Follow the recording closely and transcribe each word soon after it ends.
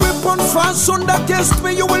weapon fashioned against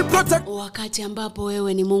me you will protect. Wakati ambapo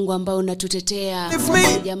wewe ni Mungu ambaye unatutetea,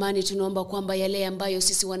 jamani, tunaomba kwamba yale ambayo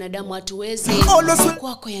sisi wanadamu hatuwezi,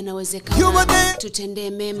 kwako yanawezekana. Tutendee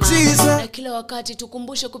mema na kila wakati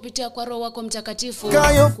tukumbushe kupitia kwa Roho wako Mtakatifu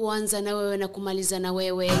kuanza na wewe na kumaliza na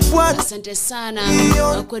wewe. Asante sana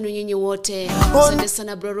kwenu nyinyi wote. Asante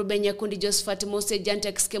sana Bro Ruben Nyakundi, Josephat Mose,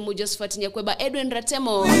 Jantex Kemu, Josephat Nyakweba, Edwin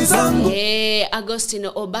Ratemo,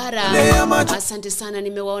 Agostino Obara. Asante sana,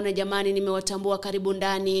 nimewaona jamani, nimewatambua, karibu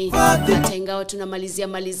ndani. Hata ingawa tunamalizia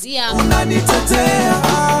unanitetea.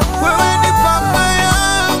 Wewe ni baba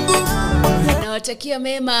yangu. Nawatakia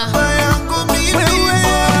mema.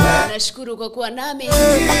 Nashukuru kwa kuwa nami.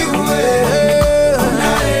 Wewe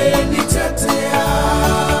unanitetea.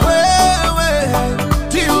 Wewe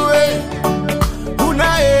ndiwe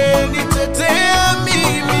unanitetea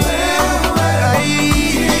mimi. Wewe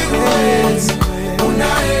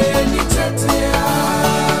unanitetea.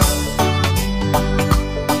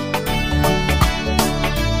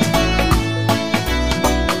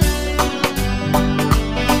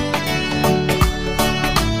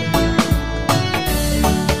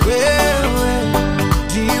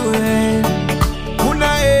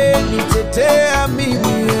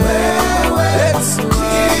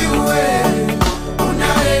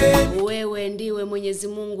 Wewe ndiwe Mwenyezi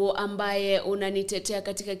Mungu ambaye unanitetea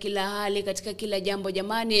katika kila hali, katika kila jambo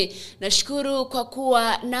jamani. Nashukuru kwa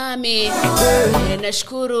kuwa nami.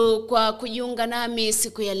 Nashukuru kwa kujiunga nami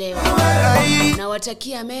siku ya leo.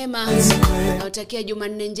 Nawatakia mema. Nawatakia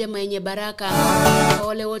Jumanne njema yenye baraka. Kwa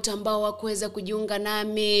wale wote ambao hawakuweza kujiunga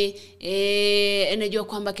nami, najua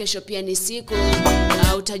kwamba kesho pia ni siku.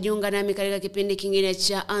 Utajiunga nami katika kipindi kingine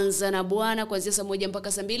cha Anza na Bwana kuanzia saa 1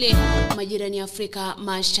 mpaka saa 2 majira ni Afrika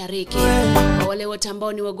Mashariki. Kwa wale wote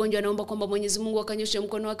ambao ni wagonjwa, naomba kwamba Mwenyezi Mungu akanyoshe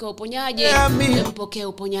mkono wake wa uponyaji, mpokee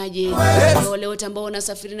uponyaji. Kwa wale wote ambao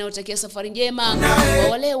wanasafiri, na utakia safari njema.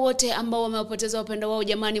 Kwa wale wote ambao wamewapoteza wapendwa wao,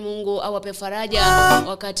 jamani, Mungu awape faraja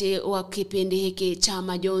wakati wa kipindi hiki cha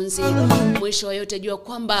majonzi. Mwisho wa yote jua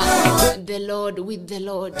kwamba the Lord,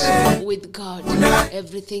 with God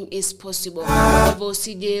everything is possible. Hivyo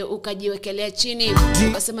usije ukajiwekelea chini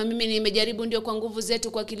ukasema mimi nimejaribu, ndio kwa nguvu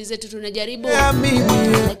zetu, kwa akili zetu tunajaribu,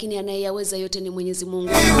 lakini anayeweza yote ni Mwenyezi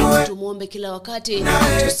Mungu. Tumuombe kila wakati,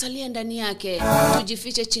 tusalie ndani yake,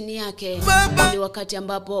 tujifiche chini yake, ili wakati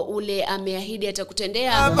ambapo ule ameahidi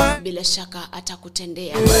atakutendea, bila shaka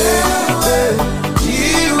atakutendea.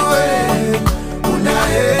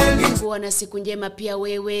 Kuwa na siku njema pia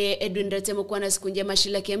wewe Edwin Ratemo, kuwa na siku njema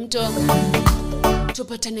Shila Kemto.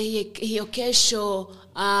 Tupatane hiyo kesho.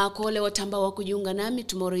 Kwa wale wote ambao wakujiunga nami,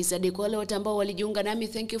 tomorrow is a day. Kwa wale wote ambao walijiunga nami,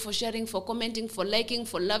 thank you for sharing, for commenting, for liking,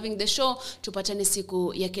 for loving the show. Tupatane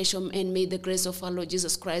siku ya kesho, and may the grace of our Lord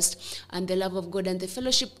Jesus Christ and the love of God and the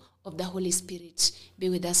fellowship of the Holy Spirit be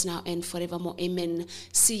with us now and forevermore. Amen.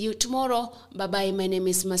 See you tomorrow. Bye bye. My name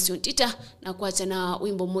is Masion Tita, na kuacha na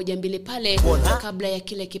wimbo mmoja mbili pale kabla ya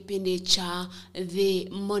kile kipindi cha The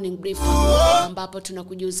Morning Brief ambapo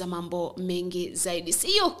tunakujuza mambo mengi zaidi.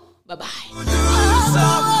 See you. Bye bye.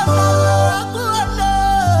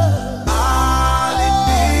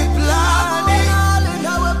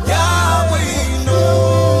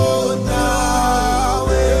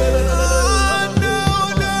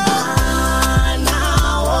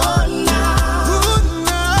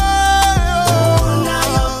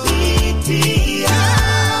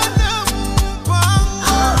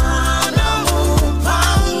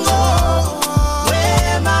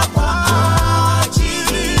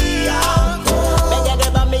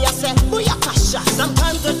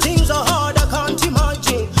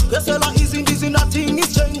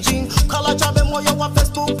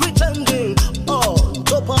 Facebook pretending.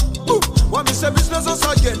 What me say business is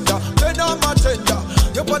agenda, then I'm a tender.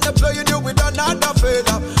 You wanna play you with another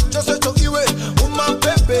fella, just to talk you away, woman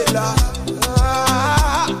pepela.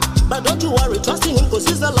 But don't you worry, trusting him, cause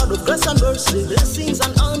he's a lot of grace and mercy. Blessings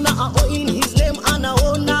and honor are all in his name, and I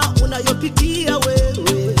honor, una your pity away.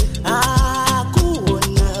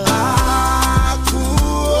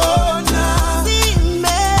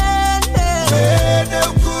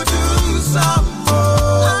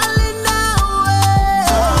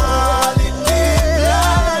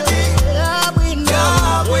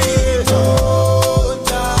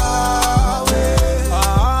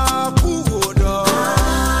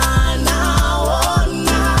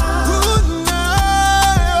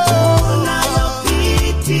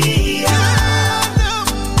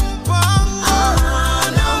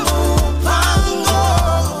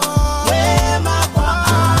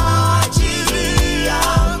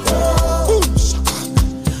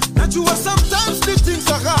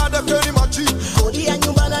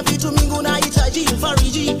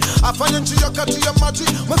 afanye njia kati ya maji.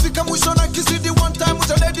 Mefika mwisho na kizidi one time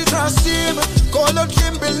utaledi trust him. Call on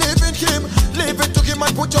him, believe in him, leave it to him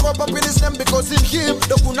and put your hope up in his name, because in him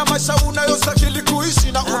ndo kuna maisha unayostahili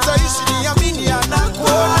kuishi na utaishi. Niamini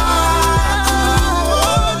anakuona.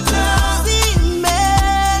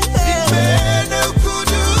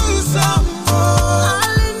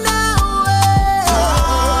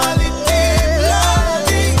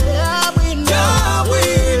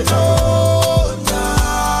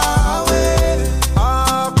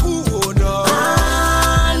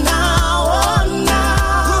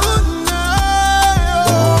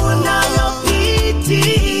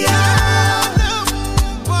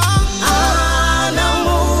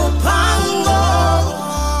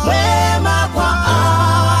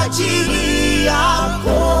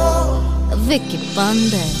 Vicky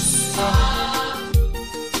Bandes.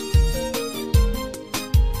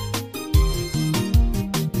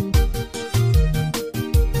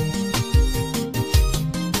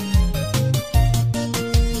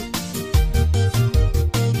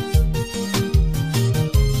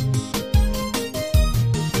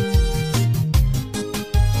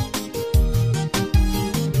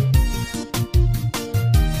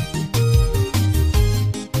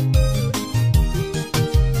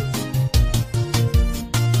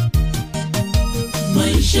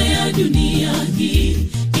 Maisha ya dunia hii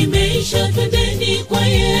imeisha, twendeni kwa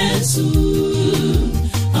Yesu.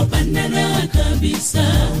 Hapana raha kabisa,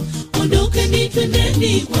 ondokeni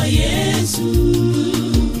twendeni kwa Yesu.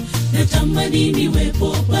 Natamani niwepo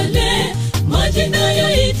pale majina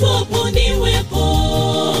yaitwapo niwepo.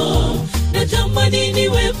 Natamani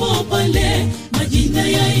niwepo pale majina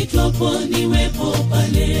yaitwapo niwepo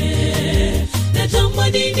pale.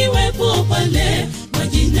 Natamani niwepo pale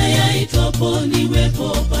majina yaitwapo niwepo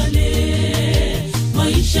pale.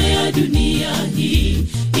 Maisha ya dunia hii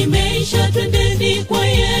imeisha, twendeni kwa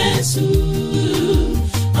Yesu.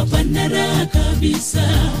 Hapana raha kabisa,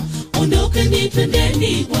 ondokeni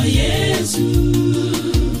twendeni kwa Yesu.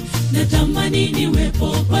 Natamani niwepo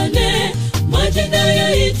pale majina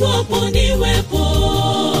yaitwapo niwepo.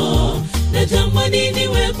 Natamani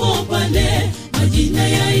niwepo pale majina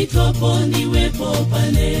yaitwapo niwepo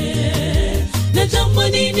pale.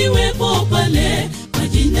 Natamani niwepo pale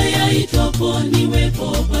majina yaitwapo niwepo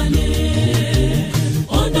pale.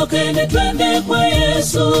 Ondokeni twende kwa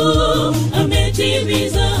Yesu,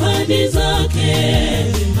 ametimiza ahadi zake.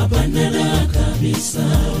 Hapana raha kabisa,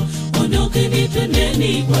 ondokeni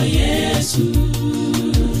twendeni kwa Yesu.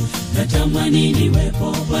 Natamani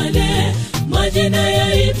niwepo pale majina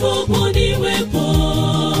yaitwapo niwepo.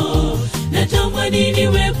 Natamani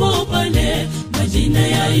niwepo pale majina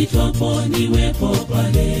yaitwapo niwepo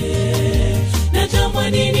pale.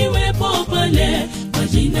 Natamani niwepo pale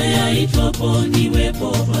majina yaitwapo niwepo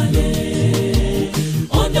pale.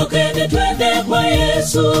 Ondokeni twende kwa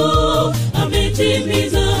Yesu,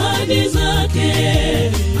 ametimiza ahadi zake.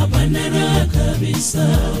 Hapana raha kabisa,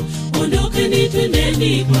 ondokeni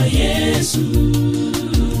twendeni kwa Yesu.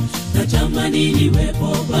 Natamani niwepo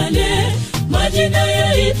pale majina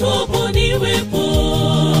yaitwapo niwepo.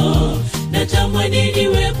 Natamani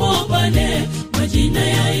niwepo pale majina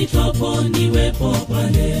yaitwapo niwepo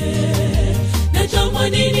pale.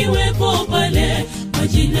 Natamani niwepo pale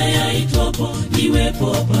majina yaitwapo niwepo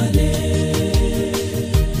pale.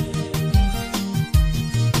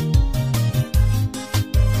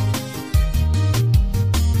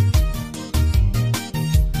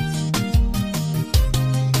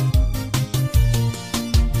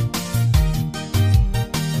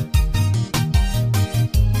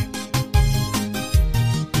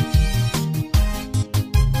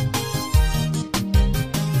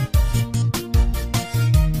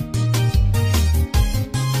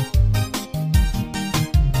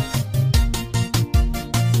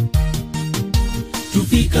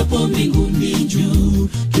 Tufikapo mbinguni juu,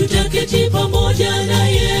 tutaketi pamoja na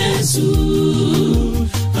Yesu.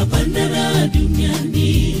 Hapana raha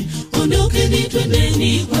duniani, ondokeni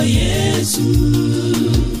twendeni kwa Yesu.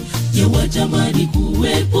 Je, watamani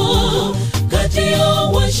kuwepo kati ya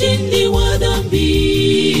washindi wa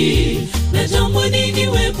dhambi? Natamani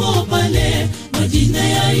niwepo pale majina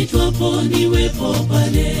yaitwapo niwepo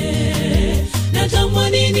pale.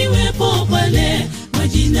 Natamani niwepo pale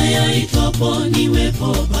majina yaitwapo niwepo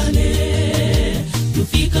pale.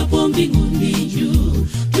 Tufikapo mbinguni juu,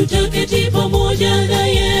 tutaketi pamoja na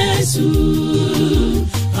Yesu.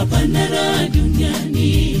 Hapana raha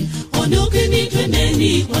duniani, ondokeni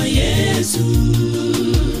twendeni kwa Yesu.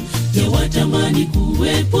 Je, watamani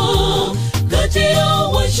kuwepo kati ya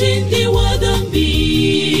washindi wa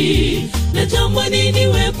dhambi? Natamani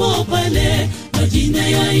niwepo pale majina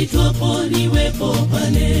majina yaitwapo niwepo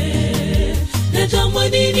pale.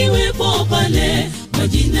 Natamani niwepo pale,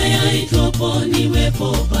 majina yaitwapo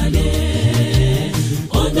niwepo pale.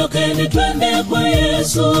 Ondokeni twende kwa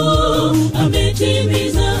Yesu,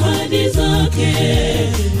 ametimiza ahadi zake,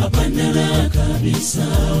 hapana raha kabisa.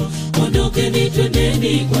 Ondokeni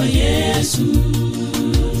twendeni kwa Yesu,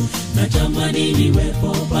 natamani niwepo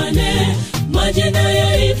pale, majina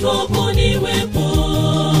yaitwapo niwepo.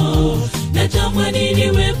 Natamani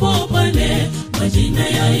niwepo pale, majina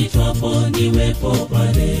yaitwapo niwepo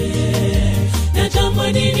pale.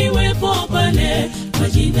 Natamani niwepo pale,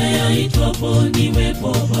 majina yaitwapo niwepo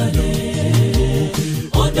pale.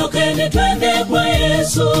 Ondokeni twende kwa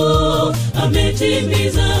Yesu,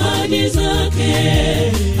 ametimiza ahadi zake,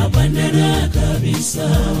 hapana raha kabisa.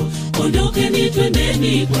 Ondokeni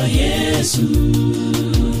twendeni kwa Yesu,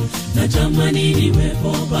 natamani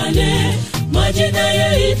niwepo pale, majina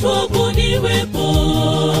yaitwapo niwepo.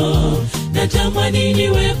 Natamani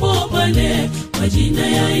niwepo pale, majina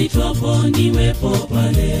yaitwapo niwepo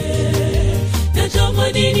pale.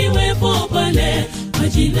 Natamani niwepo pale,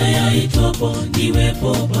 majina yaitwapo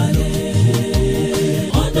niwepo pale.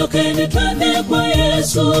 Ondokeni twende kwa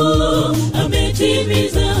Yesu,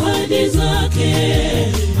 ametimiza ahadi zake,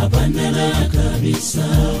 hapana raha kabisa.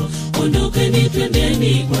 Ondokeni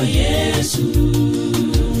twendeni kwa Yesu,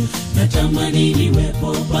 natamani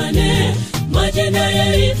niwepo pale, majina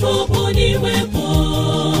yaitwapo niwepo.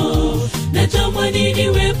 Natamani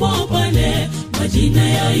niwepo pale, majina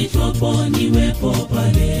yaitwapo niwepo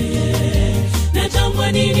pale.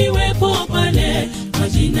 Natamani niwepo pale,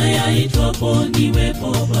 majina yaitwapo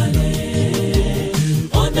niwepo pale.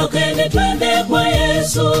 Ondokeni twende kwa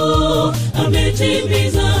Yesu,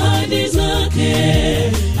 ametimiza ahadi zake,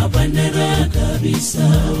 hapana raha kabisa.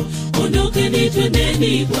 Ondokeni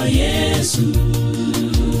twendeni kwa Yesu,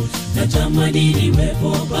 natamani niwepo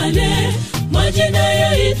pale, majina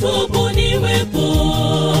yaitwapo niwepo.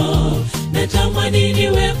 Natamani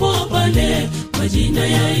niwepo pale, majina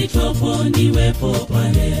yaitwapo niwepo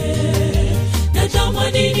pale.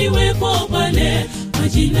 Natamani niwepo pale,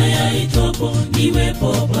 majina yaitwapo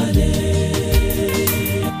niwepo pale.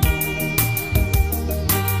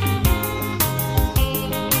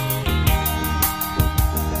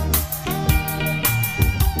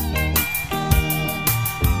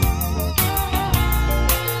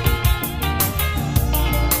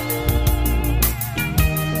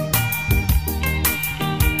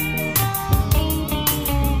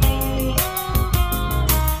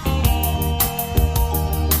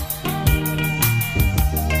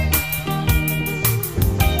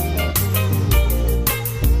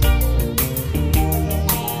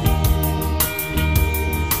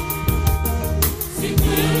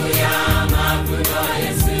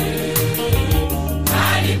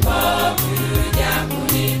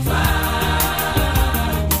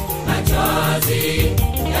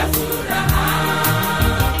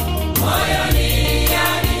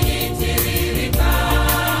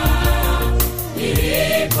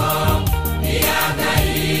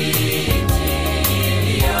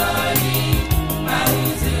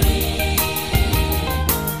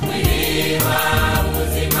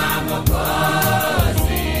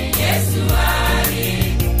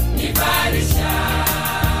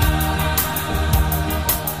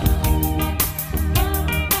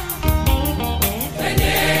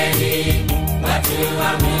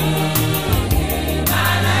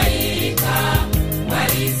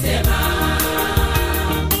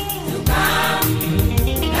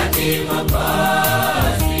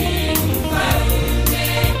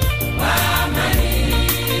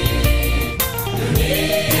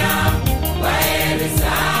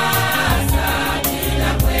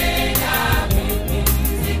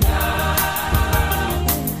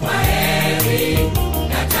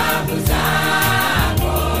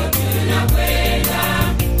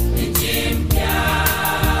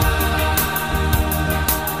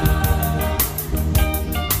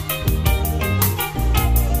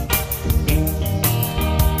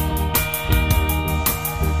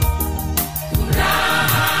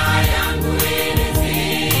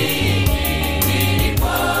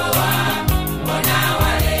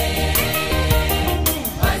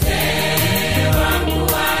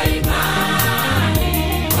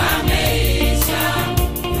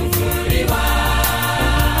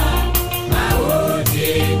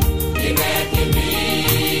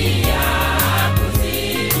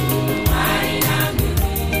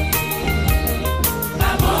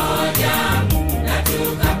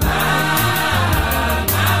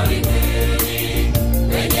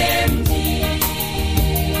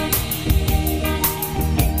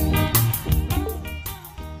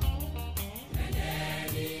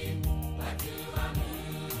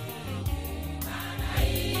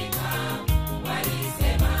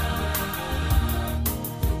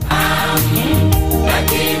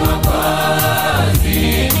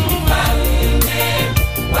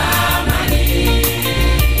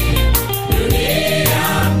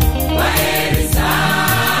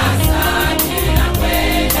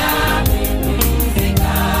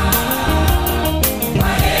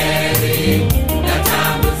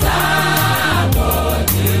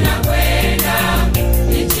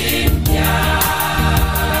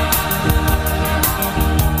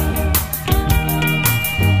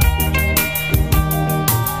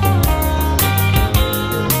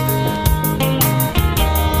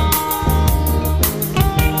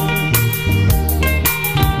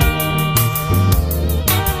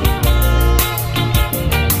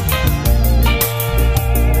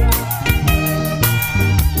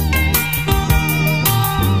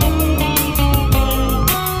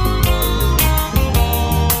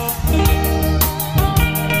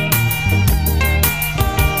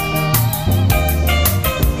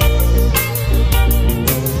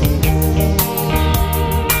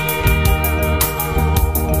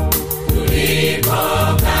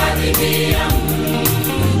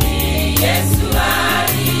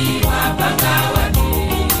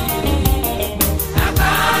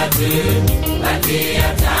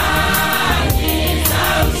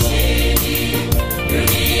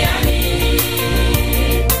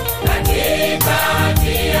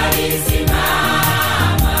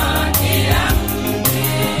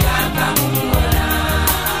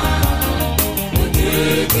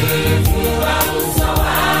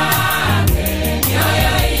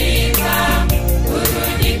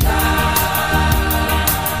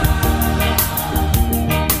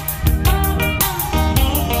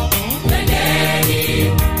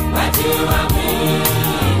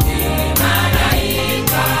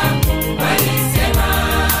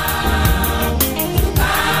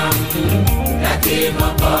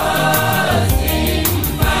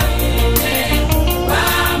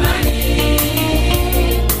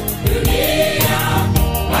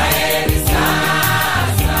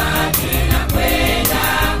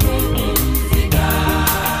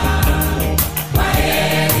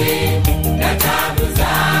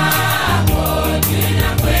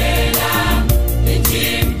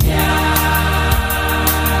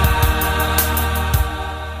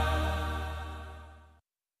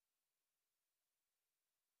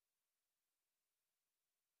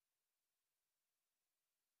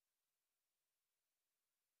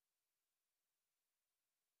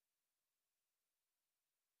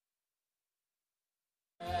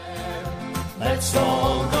 Let's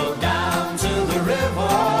all go down to the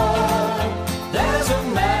river. There's a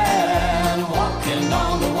man walking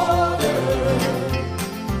on the water.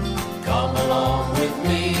 Come along with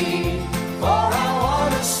me, for I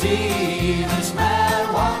want to see this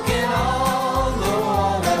man walking on the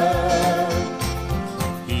water.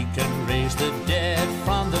 He can raise the dead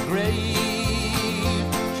from the grave,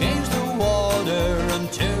 change the water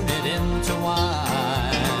and turn it into wine.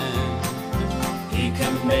 He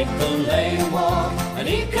can make the lame walk, and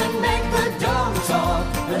he can make the dumb talk,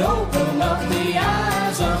 and open up the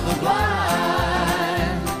eyes of the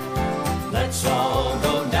blind. Let's all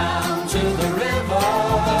go down to the river.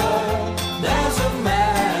 There's a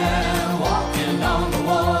man walking on the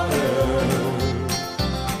water.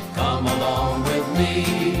 Come along with me,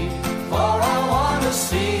 for I want to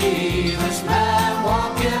see this man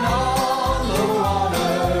walking on the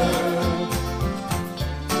water.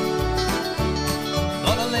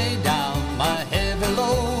 Gonna lay down my heavy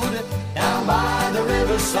load down by the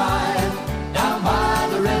riverside, down by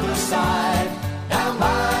the riverside, down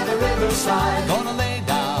by the riverside. Gonna lay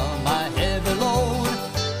down my heavy load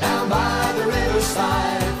down by the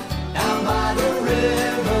riverside, down by the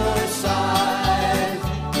riverside.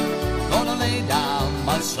 Gonna lay down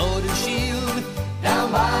my sword and shield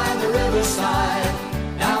down by the riverside,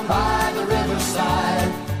 down by the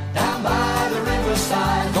riverside, down by the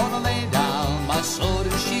riverside. Gonna lay down my sword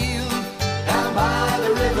and shield down by the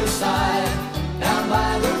riverside, down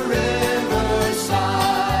by the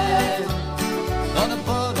riverside. Gonna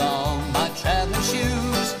put on my traveling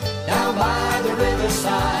shoes down by the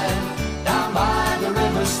riverside, down by the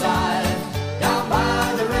riverside, down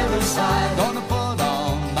by the riverside. Gonna put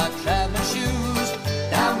on my traveling shoes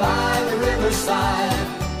down by the riverside,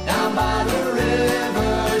 down by the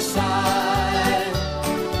riverside.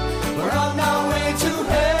 We're on our way to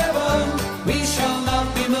heaven, we shall not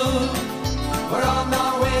be moved. We're on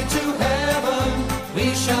our way to heaven,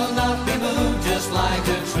 we shall not be moved. Just like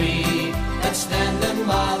a tree that's standing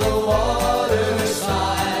by the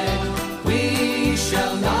waterside, we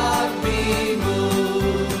shall not be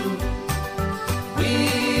moved. We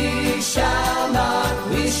shall not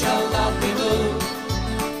be moved.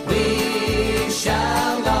 We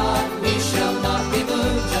shall not be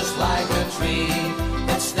moved. Just like a tree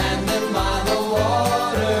that's standing by the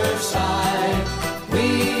waterside, we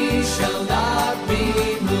shall not be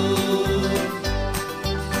moved.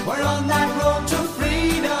 We're on that road to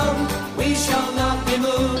freedom, we shall not be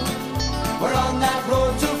moved. We're on that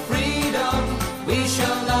road to freedom, we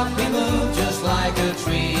shall not be moved. Just like a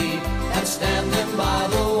tree that's standing by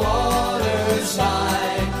the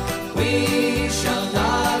waterside, we shall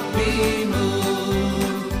not be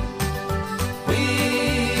moved. We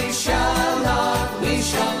shall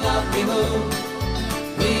not be moved.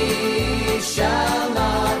 We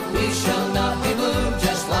shall not be moved.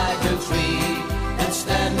 Just like a tree that's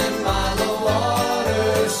standing by the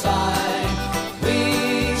waterside, we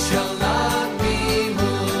shall not be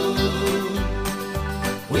moved.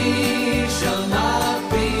 We shall not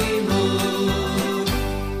be moved.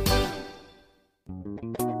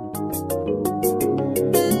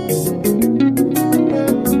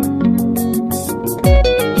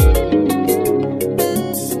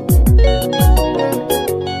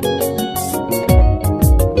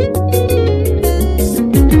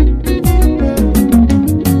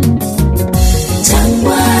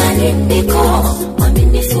 Jangwani ndiko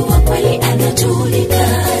mwaminifu wa kweli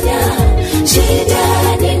anajulikana.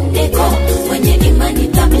 Shidani ndiko mwenye imani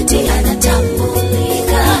thabiti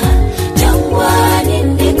anatambulika. Jangwani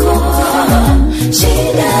ndiko,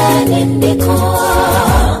 shidani ndiko,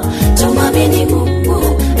 tumwamini Mungu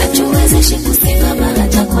atuwezeshe kusimama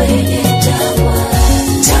hata kwenye jangwa.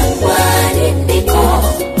 Jangwani ndiko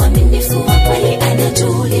mwaminifu wa kweli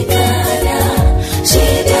anajulikana.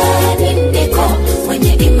 Shidani ndiko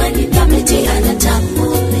mwenye imani thabiti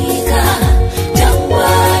anatambulika.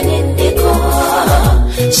 Jangwani ndiko,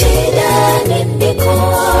 shidani ndiko,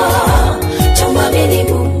 tumwamini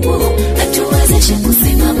Mungu atuwezeshe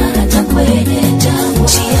kusimama hata kwenye jangwa.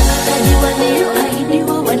 Njia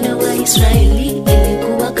walioahidiwa wana wa Israeli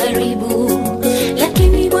ilikuwa karibu,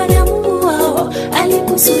 lakini Bwana Mungu wao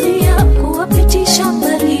alikusudia kuwapitisha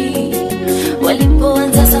mbali.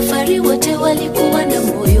 Walipoanza safari wote walikuwa na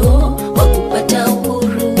moyo wa kupata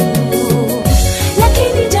uhuru,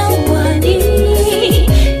 lakini jangwani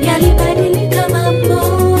yalibadilika mambo.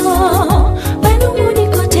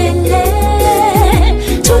 Manung'uniko tele,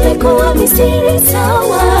 tulikuwa Misri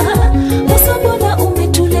sawa. Musa, mbona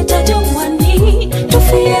umetuleta jangwani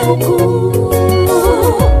tufie huku?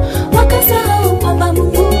 Wakasahau kwamba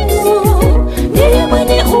Mungu ndiye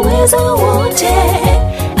mwenye uwezo wote,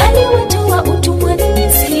 aliwatoa utumwani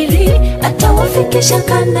atawafikisha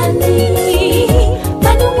Kanaani.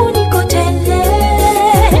 Manung'uniko tele,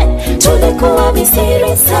 tulikuwa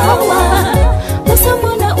Misri sawa. Musa,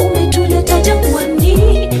 mbona umetuleta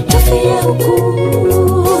jangwani tufie huku?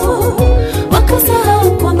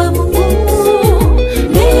 Wakasahau kwamba Mungu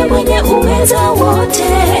ndiye mwenye uweza wote.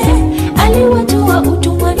 Aliwatoa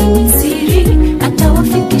utumwani Misri,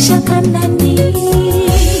 atawafikisha Kanaani.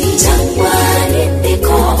 Jangwani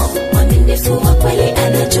ndiko mwaminifu wa kweli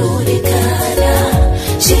anajulikana.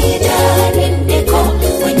 Shidani ndiko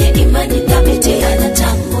mwenye imani thabiti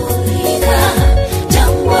anatambulika.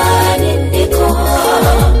 Jangwani ndiko,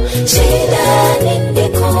 shidani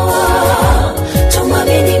ndiko,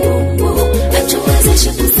 tumwamini Mungu atuwezeshe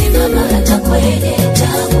kusimama hata kwenye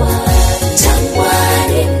jangwa.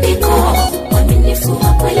 Jangwani ndiko mwaminifu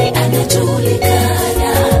wa kweli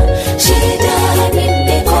anajulikana. Shidani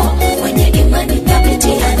ndiko mwenye imani thabiti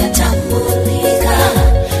anatambulika.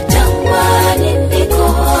 Jangwani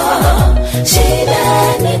ndiko,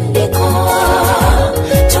 shidani ndiko,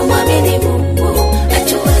 tumwamini Mungu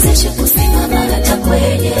atuwezeshe kusimama hata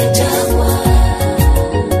kwenye jangwa.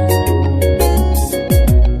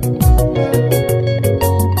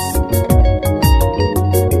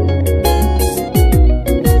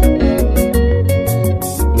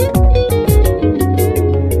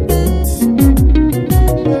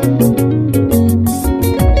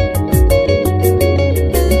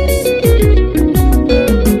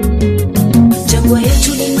 Jangwa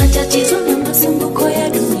yetu ni matatizo na masumbuko ya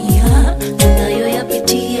dunia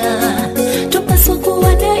tunayoyapitia. Tupaswa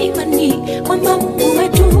kuwa na imani kwamba Mungu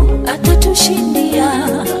wetu atatushindia.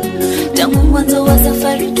 Tangu mwanzo wa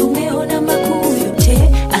safari tumeona makuu yote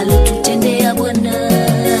alotutendea Bwana.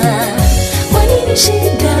 Kwa nini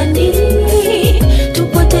shidani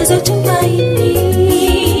tupoteze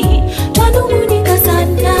tumaini? Twanung'unika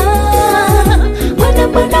sana,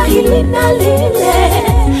 Bwana hili na lile.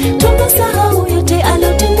 Tumesahau yote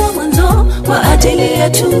alotenda mwanzo kwa ajili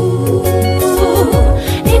yetu.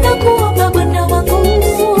 Ninakuomba Bwana wangu,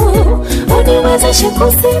 uniwezeshe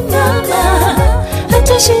kusimama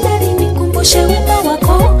hata shidani, nikumbushe wema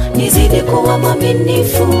wako, nizidi kuwa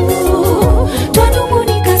mwaminifu.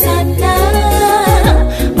 Twanung'unika sana,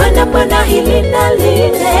 Bwana hili na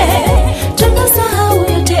lile. Tumesahau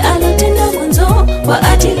yote alotenda mwanzo kwa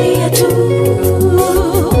ajili yetu.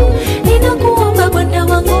 Ninakuomba Bwana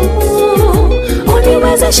wangu,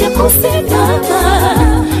 uniwezeshe kusimama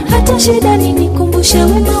hata shidani, nikumbushe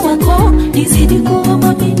wema wako, nizidi kuwa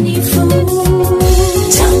mwaminifu.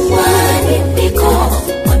 Jangwani ndiko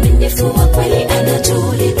mwaminifu wa kweli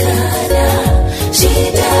anajulikana.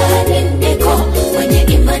 Shidani ndiko mwenye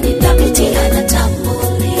imani thabiti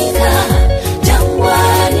anatambulika.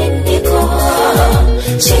 Jangwani ndiko,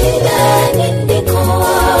 shidani ndiko,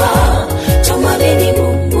 tumwamini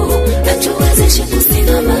Mungu atuwezeshe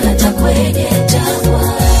kusimama hata kwenye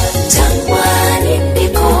jangwa. Jangwani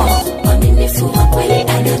ndiko mwaminifu wa kweli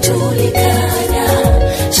anajulikana.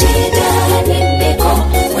 Shidani ndiko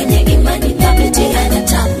mwenye imani thabiti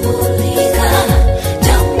anatambulika.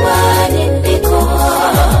 Jangwani ndiko,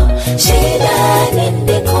 shidani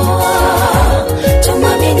ndiko,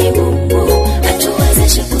 tumwamini Mungu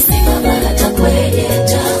atuwezeshe kusimama hata kwenye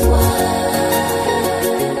jangwa.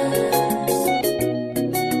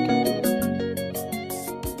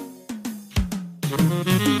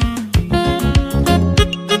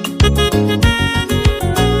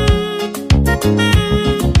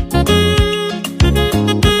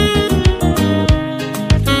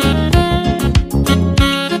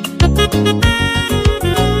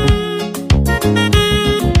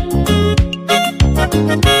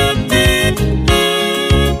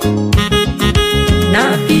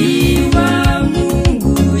 Nabii wa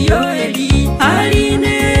Mungu Yoeli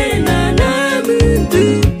alinena na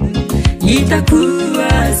Mungu,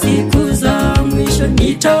 itakuwa siku za mwisho,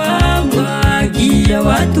 nitawamwagia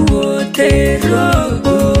watu wote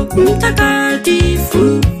Roho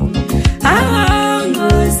Mtakatifu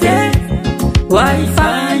awaongoze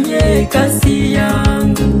waifanye kazi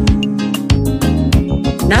yangu.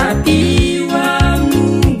 Nabii wa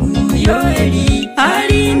Mungu Yoeli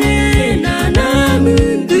alinena na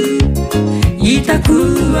Mungu,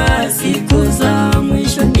 itakuwa siku za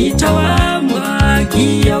mwisho,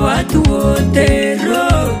 nitawamwagia watu wote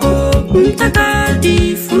Roho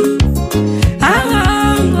Mtakatifu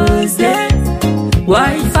awaongoze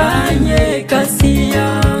waifanye kazi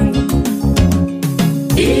yangu.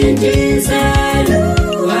 Inji zenu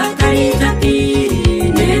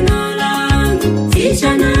wakalitabiri neno langu,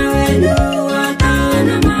 vijana wenu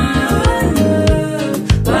watana maono,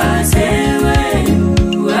 wazee wenu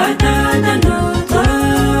watata ndoto,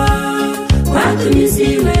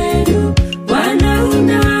 watumishi wenu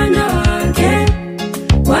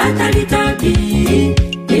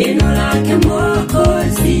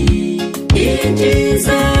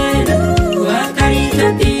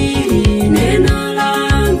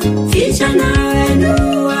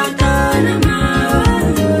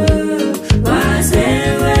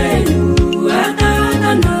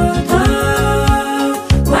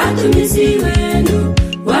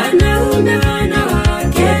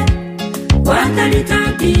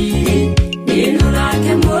litahubiri neno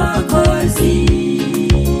lake Mwokozi.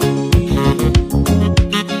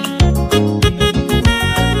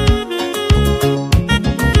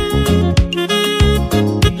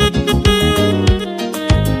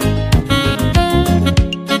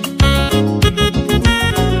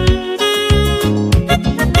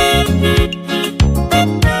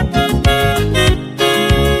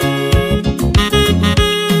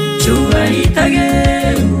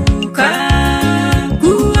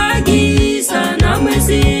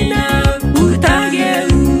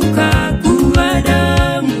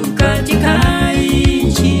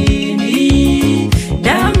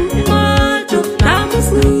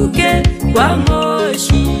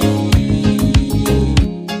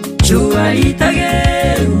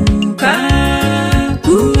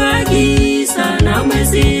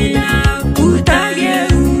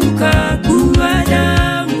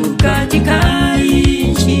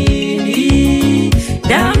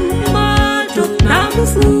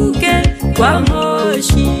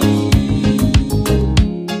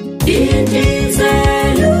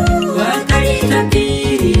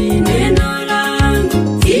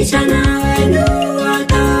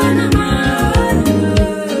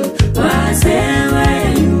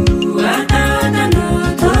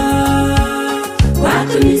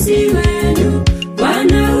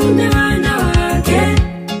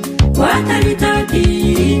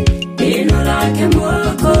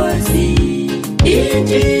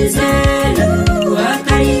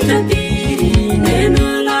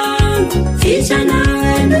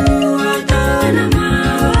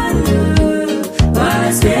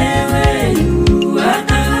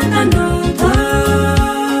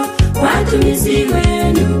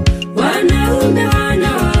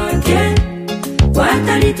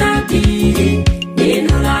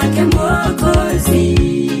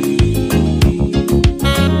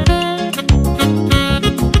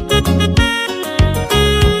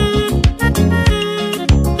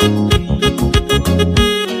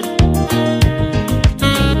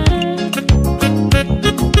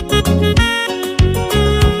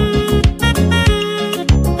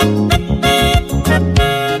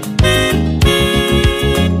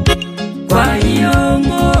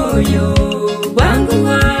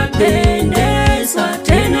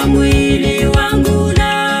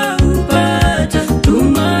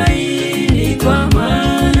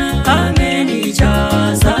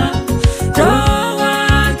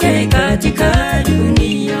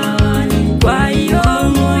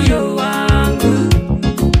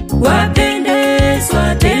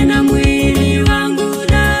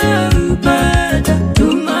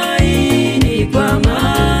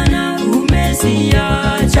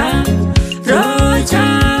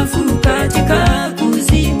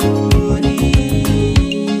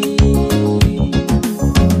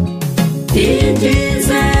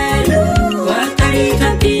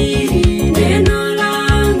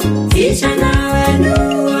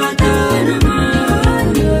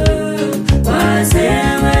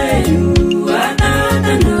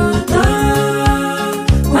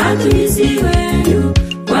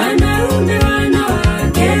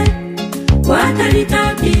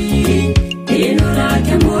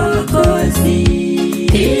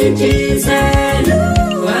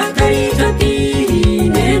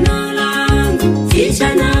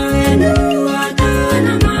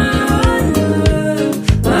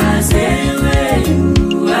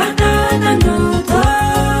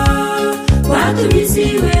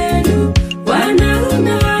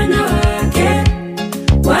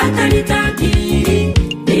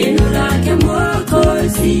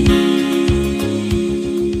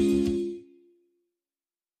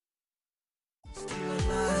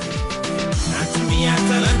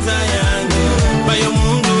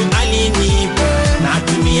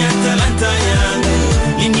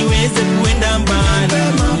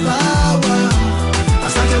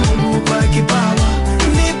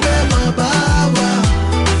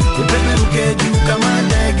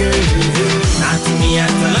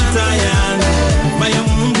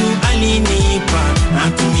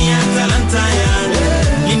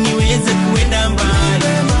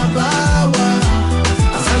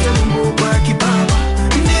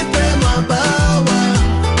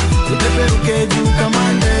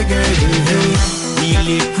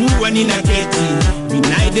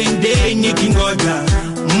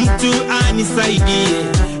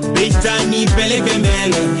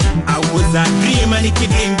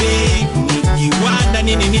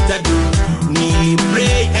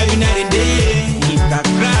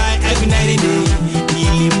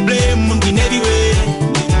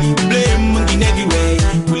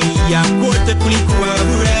 Kulikuwa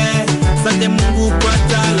bure, sante Mungu kwa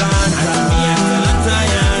talanta. Natumia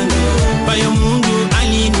talanta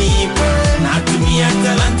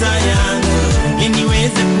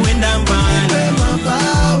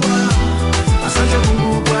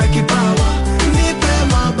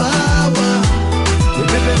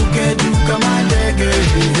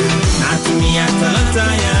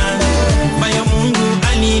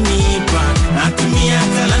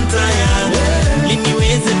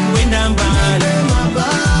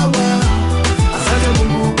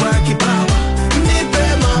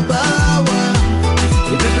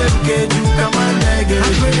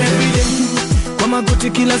magoti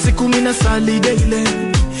kila siku mina sali daily,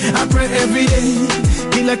 I pray every day.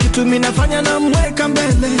 Kila kitu mina fanya na mweka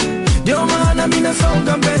mbele, ndio maana mina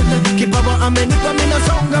songa mbele. Kibaba amenipa mina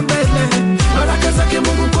songa mbele, baraka zake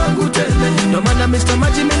Mungu kwangu tele. Ndio maana Mr.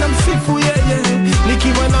 Maji mina msifu yeye,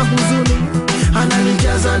 nikiwa na huzuni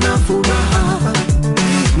ananijaza na furaha,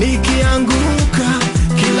 nikianguka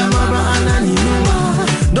kila mara ananinua,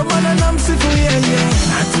 ndio maana namsifu yeye.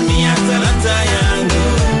 Natumia talanta yangu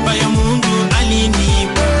ambayo Mungu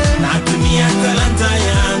alinipa, natumia talanta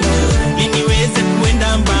yangu ili niweze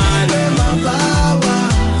kuenda mbali. Mabawa,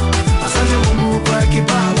 asante Mungu kwa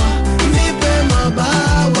kipawa, nipe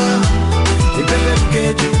mabawa,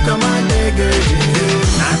 nipeperuke juu kama ndege.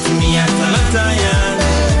 Natumia talanta yangu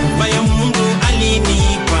ambayo Mungu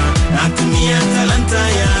alinipa, natumia talanta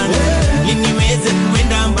yangu ili niweze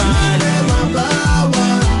kuenda mbali. Mabawa,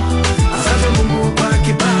 asante Mungu kwa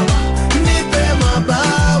kipawa, nipe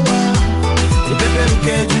mabawa,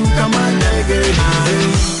 nipeperuke juu kama ndege.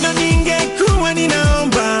 Na ningekuwa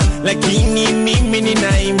ninaomba lakini mimi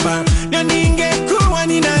ninaimba, na ningekuwa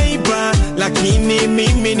ninaimba lakini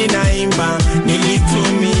mimi ninaimba.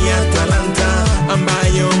 Nilitumia talanta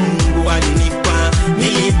ambayo Mungu alinipa,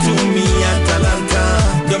 nilitumia talanta,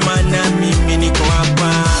 ndio maana mimi niko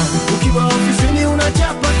hapa. Ukiwa ofisini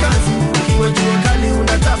unachapa kazi, ukiwa jua kali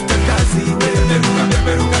unatafuta kazi,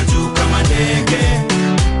 Peperuka juu kama ndege.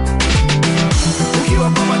 ukiwa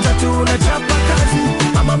kwa matatu unachapa kazi,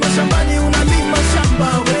 ama mashambani unalima shamba.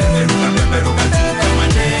 Peperuka juu kama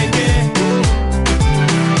ndege.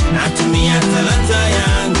 Natumia talanta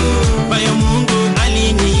yangu ambayo Mungu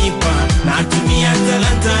alinipa, natumia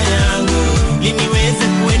talanta yangu ili niweze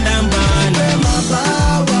kuenda mbali.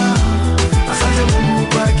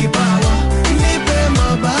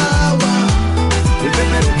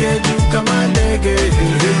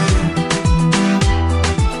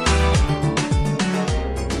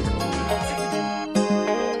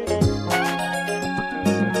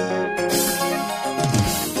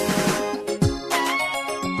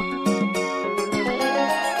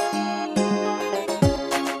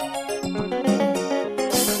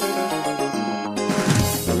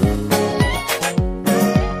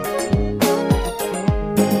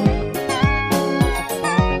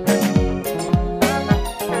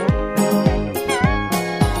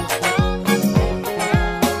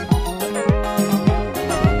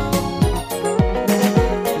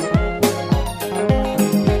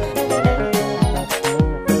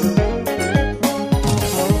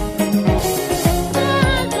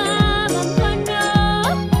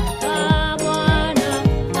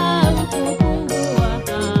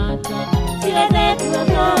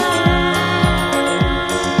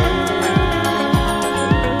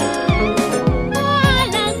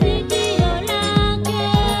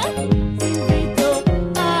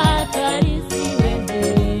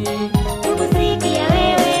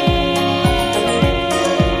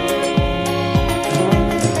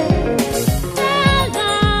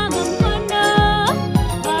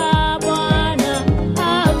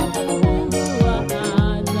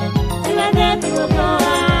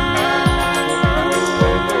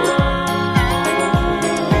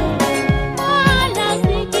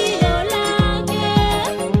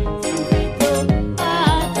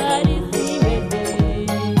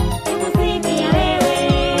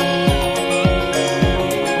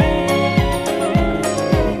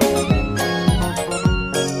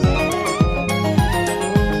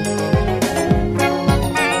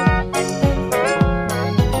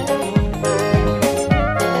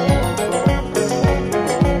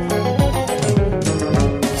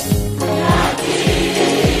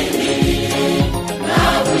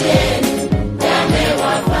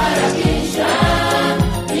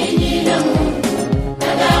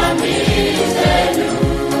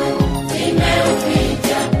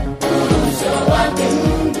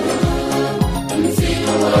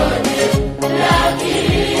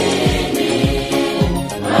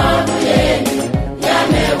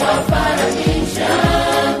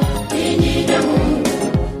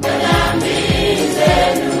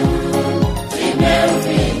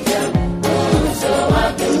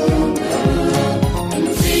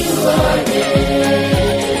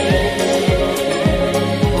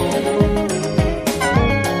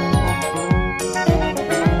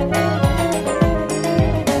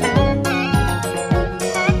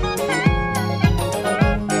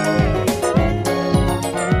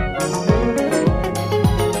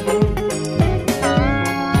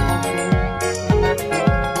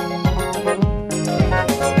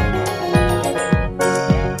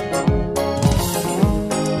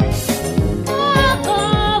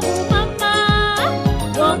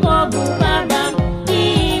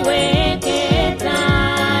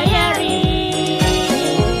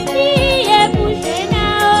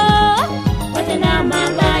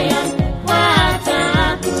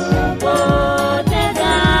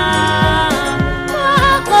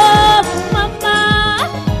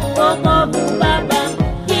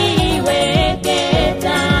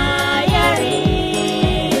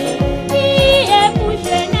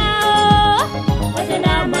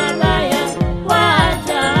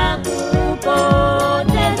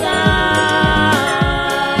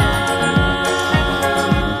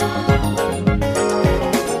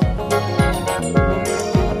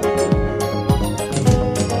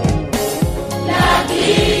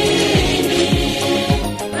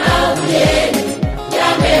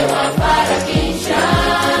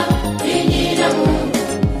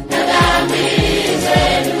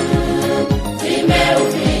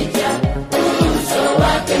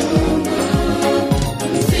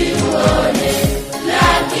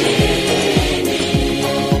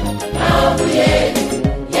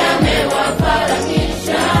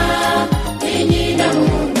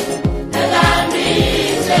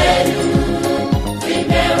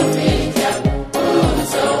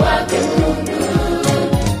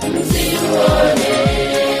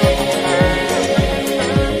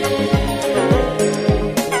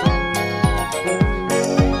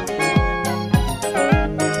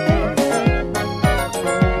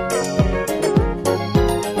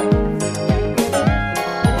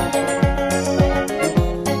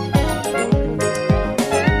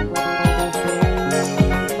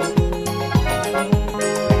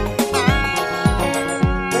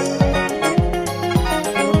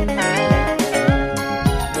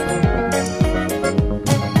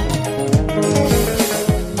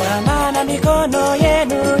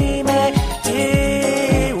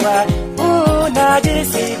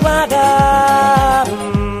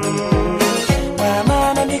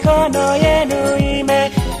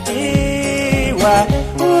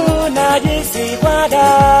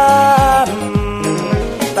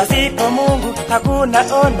 Pasipo Mungu hakuna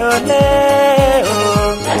ondoleo.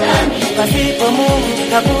 Pasipo Mungu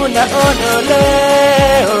hakuna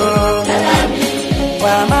ondoleo.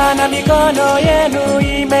 Kwa maana mikono yenu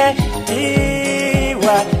imetiwa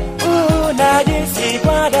unajisi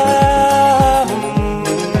kwa damu.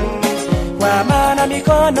 Kwa maana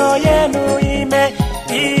mikono yenu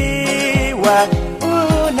imetiwa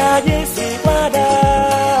unajisi kwa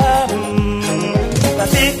damu.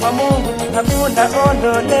 Pasipo Mungu hakuna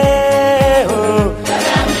ondoleo.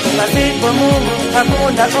 Pasipo Mungu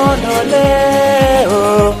hakuna ondoleo.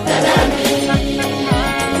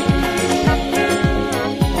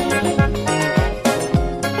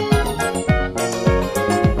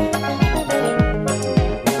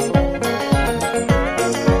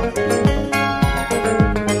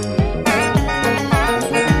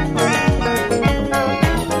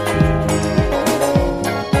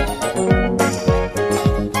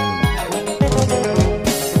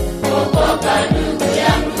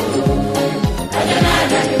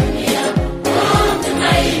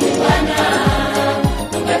 Bwana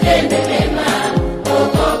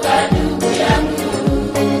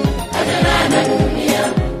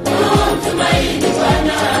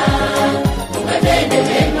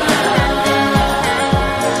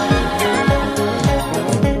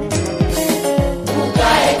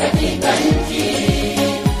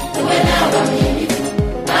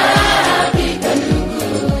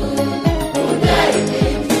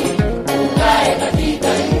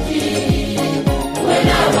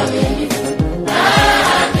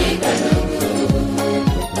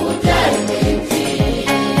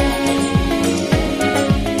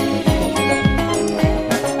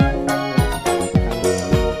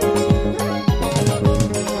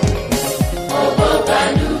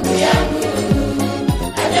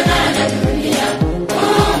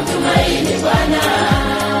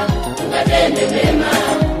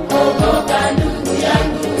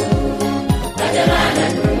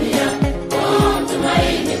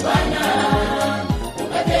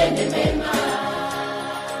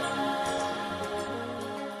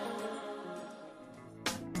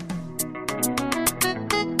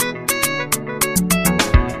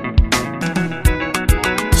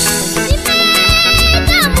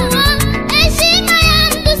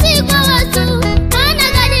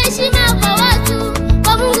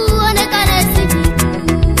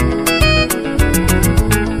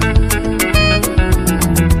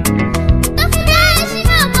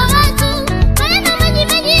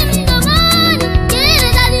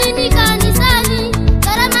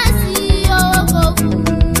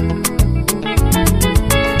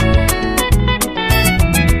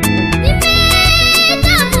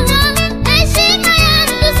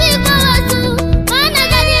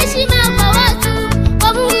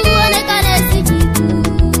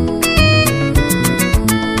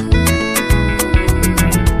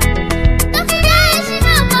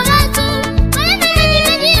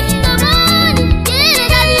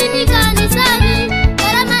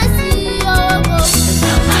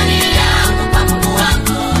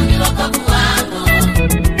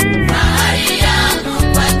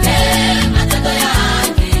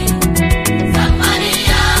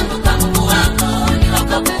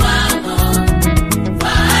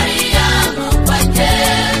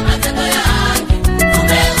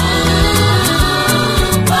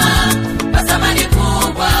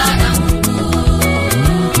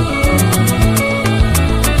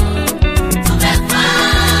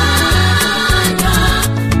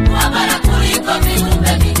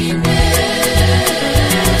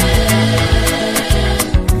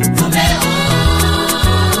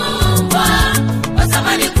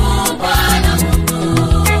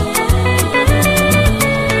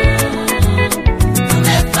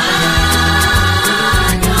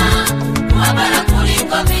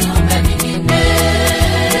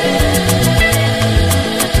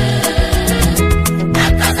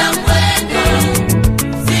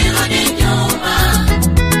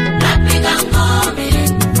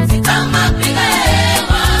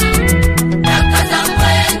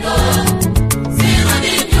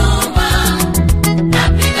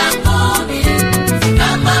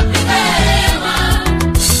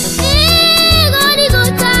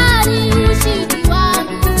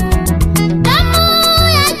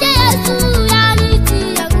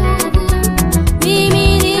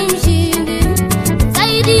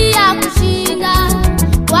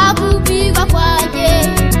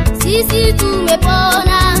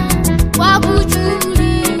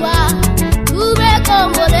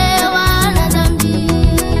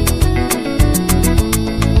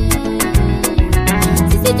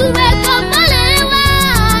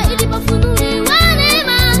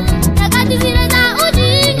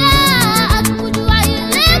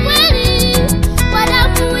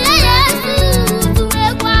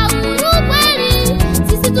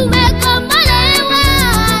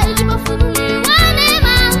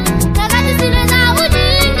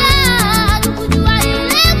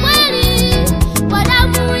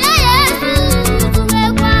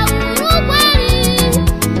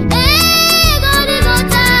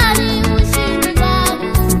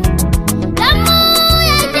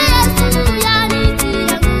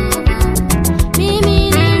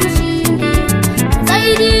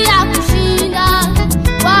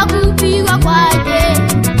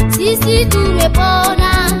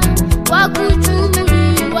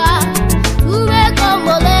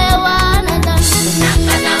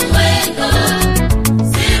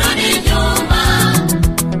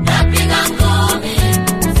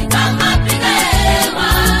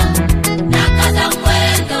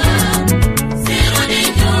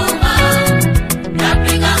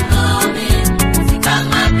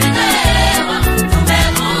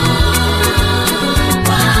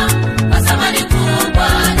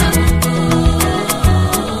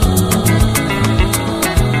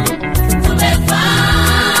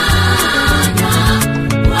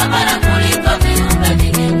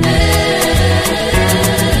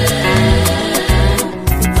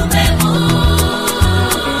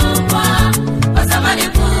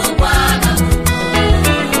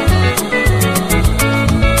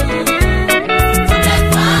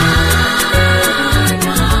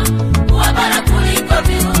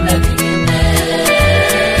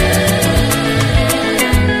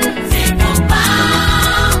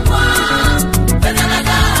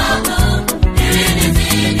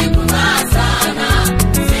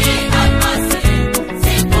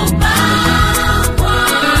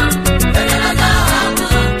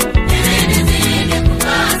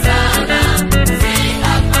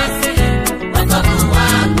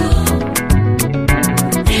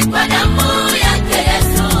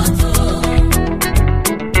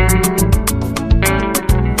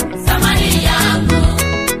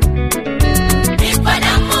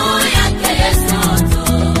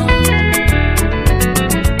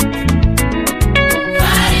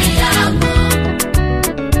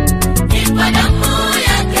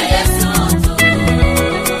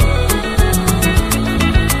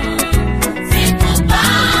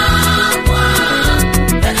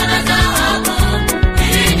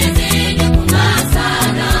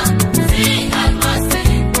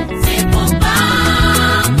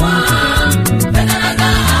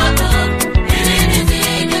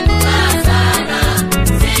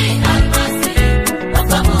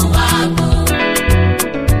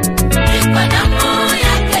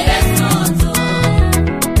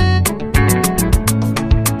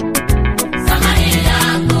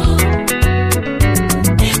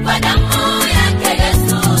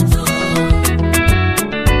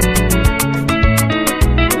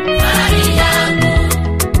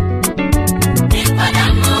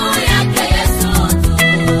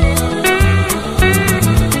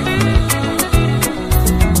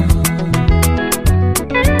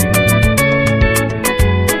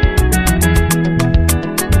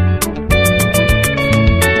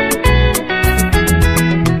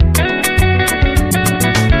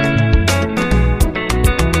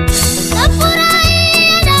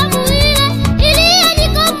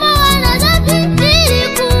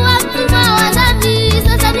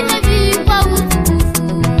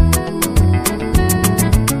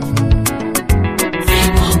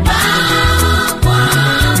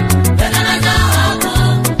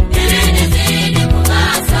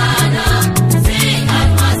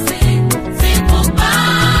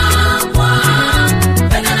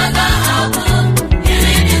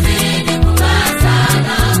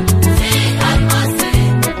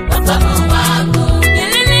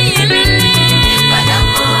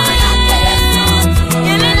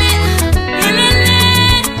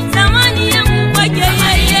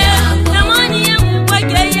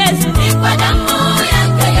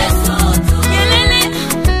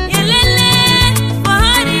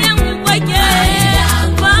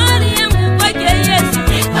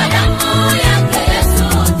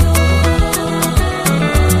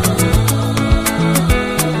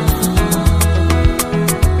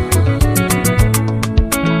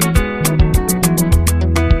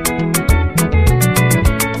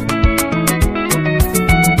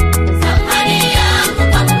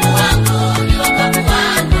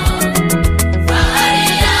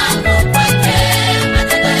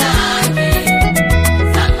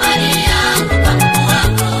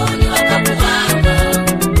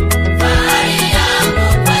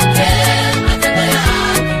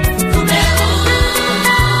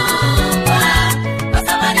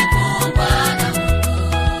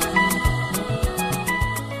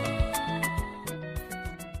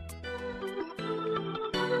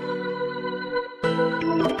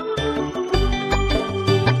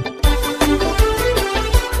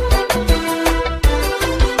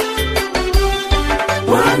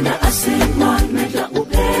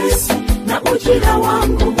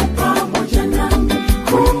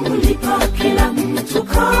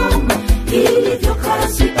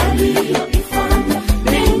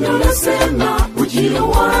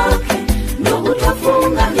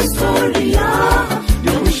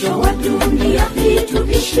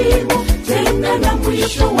hatima tena na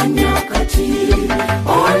mwisho wa nyakati.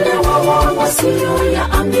 Ole wao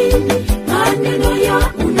wasioyaamini maneno ya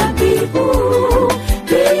unabii,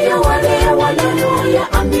 pia wale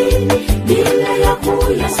wanaoyaamini bila ya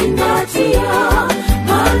kuyazingatia,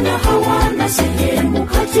 maana hawana sehemu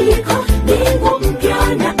katika mbingu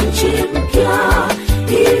mpya na nchi mpya.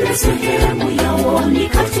 Ile sehemu yao ni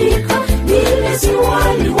katika ile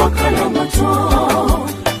ziwa liwakalo moto.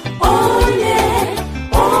 Ole,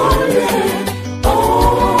 ole,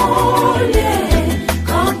 ole,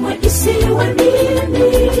 kamwe isiwe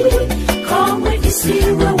mimi, kamwe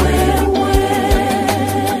isiwe wewe.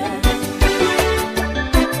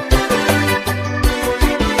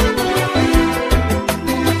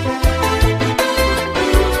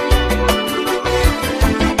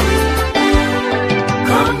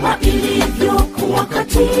 Kama ilivyokuwa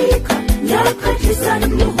katika nyakati za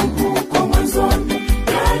Nuhu huko mwanzoni,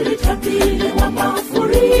 yalitabiriwa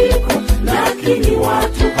mafuriko, lakini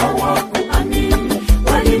watu hawakuamini.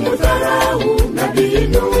 Walimdharau nabii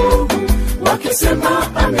Nuhu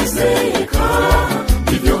wakisema amezeeka.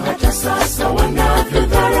 Hivyo hata sasa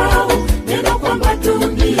wanavyodharau neno kwamba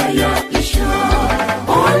dunia yaisha.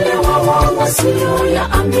 Ole wao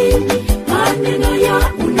wasioyaamini maneno ya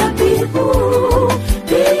unabii,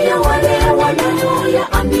 pia wale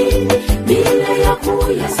wanaoyaamini bila ya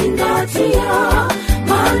kuyazingatia,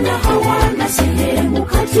 maana hawana sehemu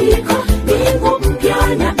katika mbingu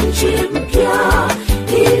mpya na nchi mpya.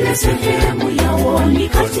 Ile sehemu yao ni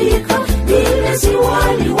katika ile ziwa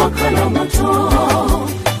liwakalo moto.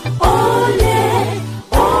 Ole,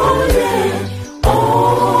 ole,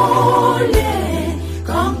 ole,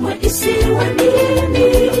 kamwe isiwe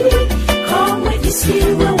mimi, kamwe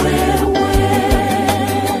isiwe wewe.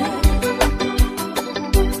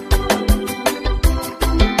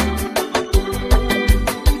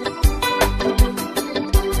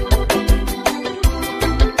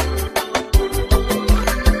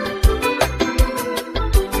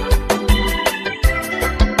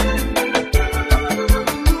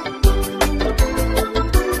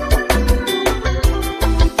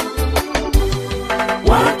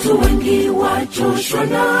 Watu wengi wachoshwa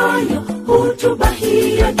nayo hotuba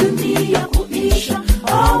hii ya dunia kuisha,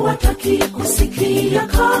 hawataki kusikia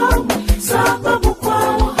kamwe, sababu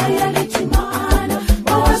kwao hayaleti maana.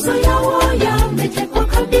 Mawazo yao yametekwa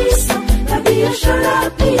kabisa na biashara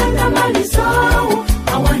pia na mali zao.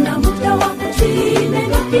 Hawana muda wa kutii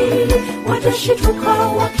neno hili, watashituka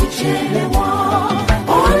wakichelewa.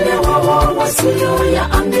 Ole wao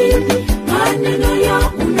wasioyaamini maneno ya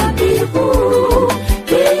unabii,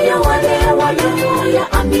 pia wale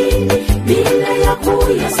wanaoyaamini bila ya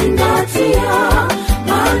kuyazingatia,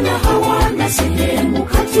 maana hawana sehemu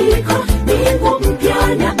katika mbingu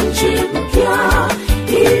mpya na nchi mpya.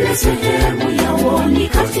 Ile sehemu yao ni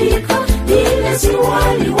katika ile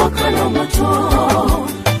ziwa liwakalo moto.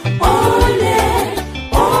 Ole,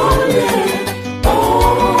 ole,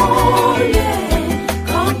 ole,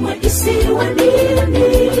 kamwe isiwe mimi,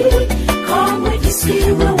 kamwe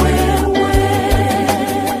isiwe wewe.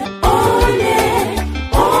 Ole,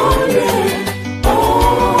 ole,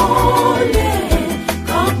 ole,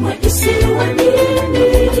 kamwe isiwe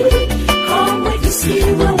mimi, kamwe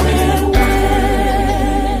isiwe wewe.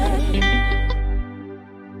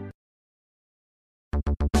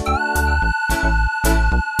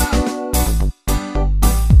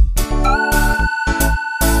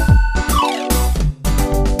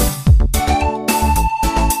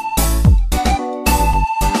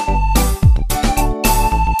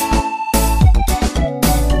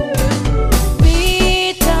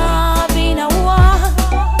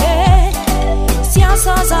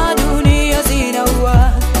 Siasa za dunia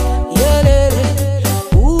zinaua,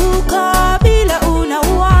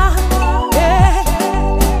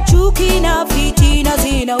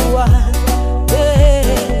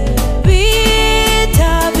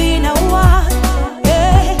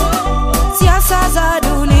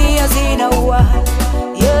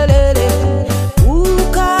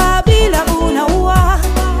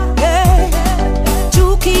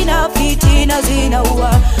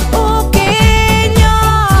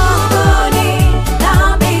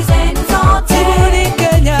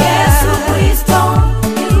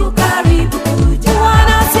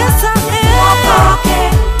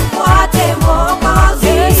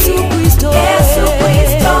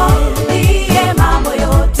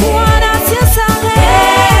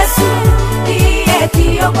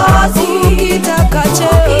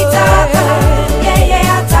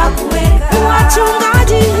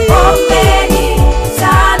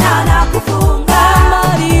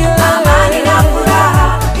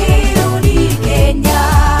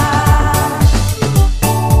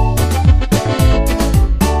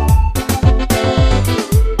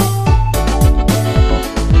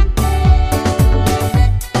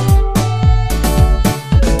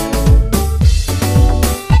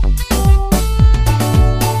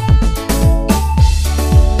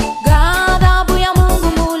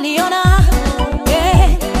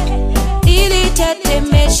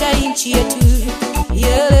 nchi yetu.